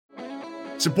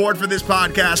Support for this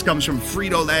podcast comes from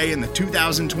Frito-Lay and the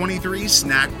 2023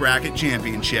 Snack Bracket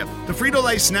Championship. The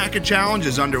Frito-Lay Snack-It Challenge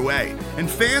is underway, and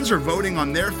fans are voting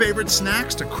on their favorite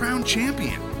snacks to crown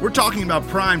champion. We're talking about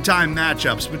prime-time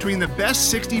matchups between the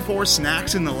best 64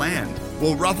 snacks in the land.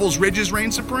 Will Ruffles Ridges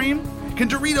reign supreme? Can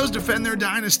Doritos defend their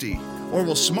dynasty? Or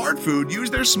will Smart Food use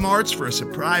their smarts for a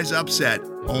surprise upset?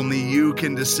 Only you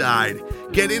can decide.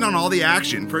 Get in on all the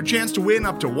action for a chance to win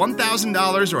up to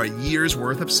 $1,000 or a year's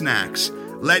worth of snacks.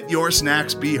 Let your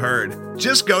snacks be heard.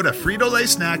 Just go to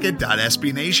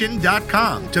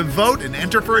fritolaysnacket.sbnation.com to vote and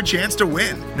enter for a chance to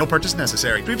win. No purchase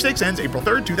necessary. Sweepstakes ends April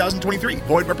 3rd, 2023.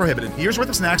 Void where prohibited. Year's worth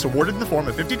of snacks awarded in the form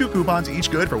of 52 coupons, each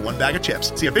good for one bag of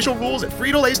chips. See official rules at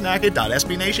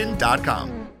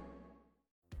fritolaysnacket.sbnation.com.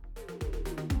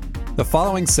 The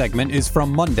following segment is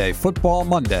from Monday Football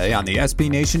Monday on the SB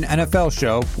Nation NFL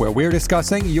Show, where we're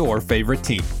discussing your favorite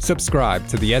team. Subscribe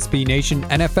to the SB Nation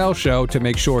NFL Show to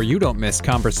make sure you don't miss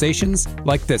conversations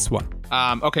like this one.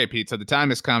 Okay, Pete, so the time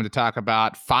has come to talk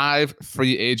about 5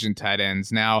 free agent tight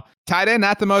ends. Now, tight end,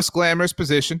 not the most glamorous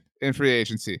position in free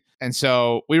agency. And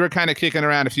so we were kind of kicking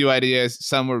around a few ideas.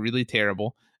 Some were really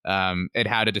terrible at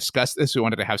how to discuss this. We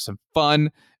wanted to have some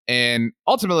fun. And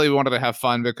ultimately, we wanted to have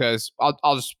fun because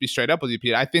I'll just be straight up with you,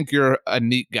 Pete. I think you're a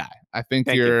neat guy. I think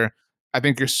you're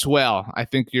swell. I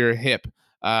think you're hip.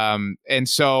 And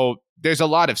so there's a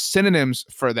lot of synonyms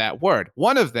for that word.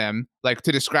 One of them, like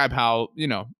to describe how,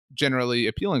 generally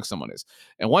appealing someone is.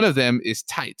 And one of them is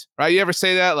tight, right? You ever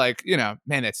say that? Like,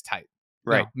 man, that's tight.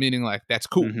 Right. Meaning like, that's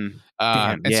cool.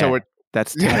 Mm-hmm. So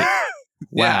that's tight.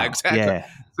 Wow. Yeah, exactly. Yeah.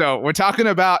 So we're talking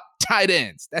about tight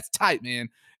ends. That's tight, man.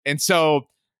 And so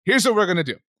here's what we're going to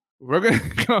do. We're going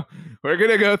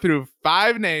to go through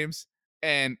 5 names,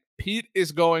 and Pete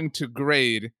is going to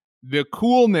grade the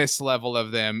coolness level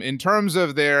of them in terms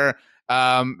of their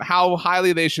how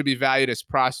highly they should be valued as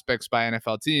prospects by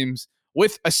NFL teams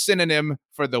with a synonym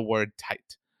for the word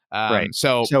tight. Right.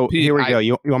 So Pete, here we go.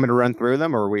 You want me to run through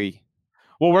them, or are we?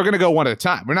 Well, we're going to go one at a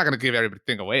time. We're not going to give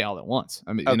everything away all at once.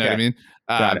 I mean, you know what I mean?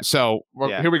 Got it. So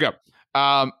here we go.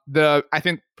 The I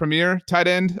think premier tight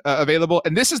end available,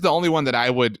 and this is the only one that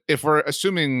I would, if we're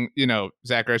assuming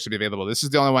Zach Ertz should be available, this is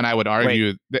the only one I would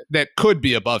argue that could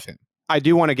be above him. I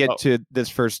do want to get to this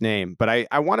first name, but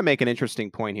I want to make an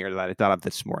interesting point here that I thought of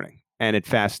this morning, and it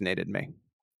fascinated me,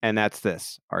 and that's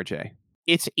this, RJ.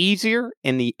 It's easier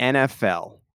in the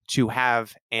NFL to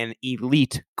have an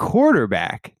elite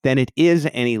quarterback than it is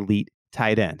an elite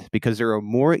tight end, because there are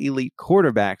more elite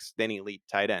quarterbacks than elite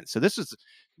tight ends. So this is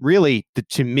really,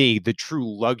 to me, the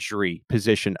true luxury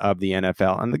position of the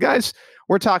NFL. And the guys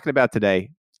we're talking about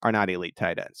today are not elite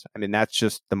tight ends. I mean, that's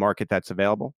just the market that's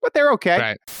available, but they're okay.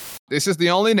 Right. This is the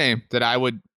only name that I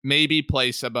would maybe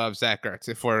place above Zach Ertz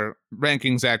if we're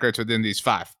ranking Zach Ertz within these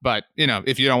 5. But,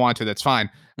 if you don't want to, that's fine.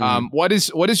 Mm-hmm. What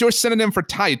is your synonym for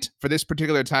tight for this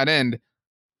particular tight end?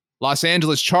 Los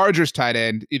Angeles Chargers tight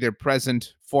end, either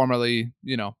present, formerly,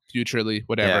 futurely,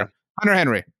 whatever. Yeah. Hunter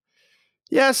Henry.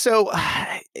 Yeah, so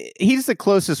he's the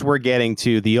closest we're getting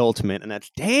to the ultimate, and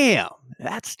that's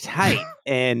tight.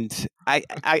 And I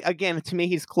again, to me,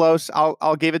 he's close.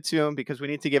 I'll give it to him because we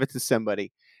need to give it to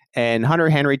somebody. And Hunter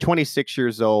Henry, 26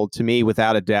 years old, to me,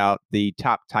 without a doubt, the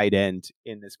top tight end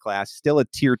in this class. Still a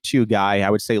tier 2 guy. I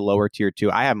would say lower tier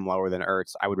 2. I have him lower than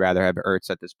Ertz. I would rather have Ertz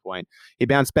at this point. He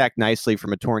bounced back nicely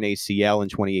from a torn ACL in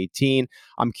 2018.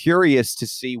 I'm curious to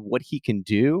see what he can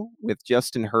do with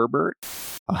Justin Herbert.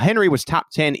 Henry was top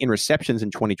 10 in receptions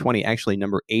in 2020, actually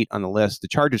number 8 on the list. The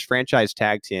Chargers franchise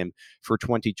tagged him for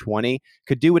 2020.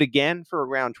 Could do it again for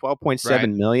around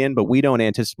 $12.7 million, but we don't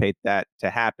anticipate that to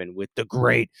happen with the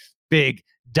great big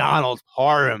Donald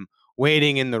Parham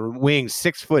waiting in the wings,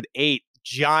 6'8"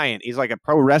 giant. He's like a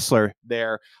pro wrestler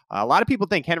there. A lot of people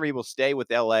think Henry will stay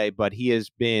with LA, but he has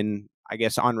been, I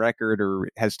guess, on record or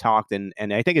has talked and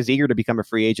I think is eager to become a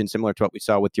free agent, similar to what we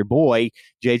saw with your boy,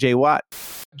 J.J. Watt.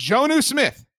 Jonnu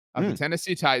Smith of the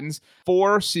Tennessee Titans,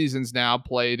 4 seasons now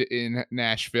played in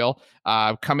Nashville,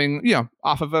 coming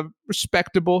off of a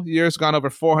respectable year. Has gone over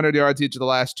 400 yards each of the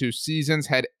last 2 seasons,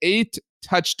 had 8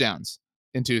 touchdowns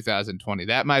in 2020.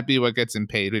 That might be what gets him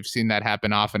paid. We've seen that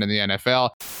happen often in the NFL.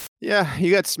 Yeah, you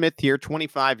got Smith here,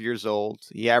 25 years old.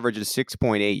 He averages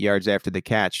 6.8 yards after the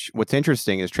catch. What's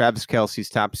interesting is Travis Kelce's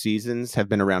top seasons have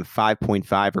been around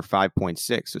 5.5 or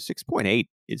 5.6. So 6.8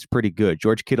 is pretty good.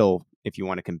 George Kittle, if you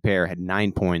want to compare, had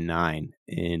 9.9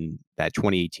 in that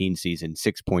 2018 season,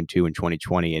 6.2 in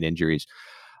 2020 and injuries.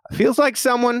 Feels like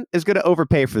someone is going to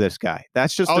overpay for this guy.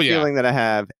 That's just the feeling that I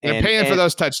have. They're paying for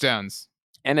those touchdowns.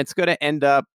 And it's going to end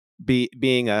up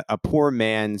being a poor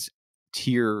man's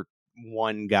tier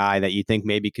one guy that you think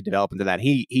maybe could develop into that.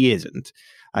 He isn't.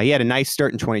 He had a nice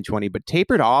start in 2020, but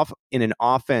tapered off in an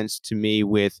offense to me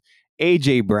with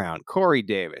A.J. Brown, Corey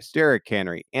Davis, Derrick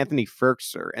Henry, Anthony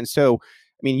Firkser. And so,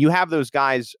 I mean, you have those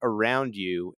guys around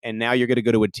you, and now you're going to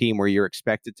go to a team where you're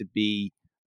expected to be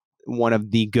one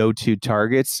of the go-to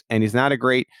targets, and he's not a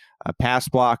great pass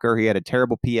blocker. He had a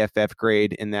terrible PFF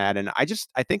grade in that. And I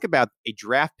think about a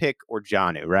draft pick or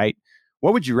Jonnu, right?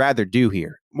 What would you rather do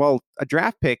here? Well, a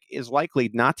draft pick is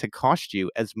likely not to cost you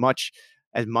as much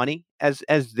as money as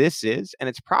this is, and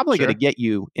it's probably going to get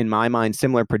you, in my mind,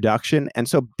 similar production. And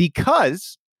so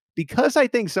because I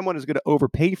think someone is going to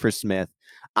overpay for Smith,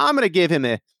 I'm going to give him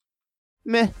a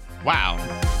meh. Wow.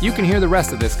 You can hear the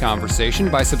rest of this conversation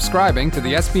by subscribing to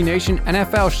the SB Nation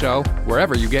NFL Show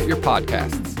wherever you get your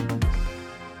podcasts.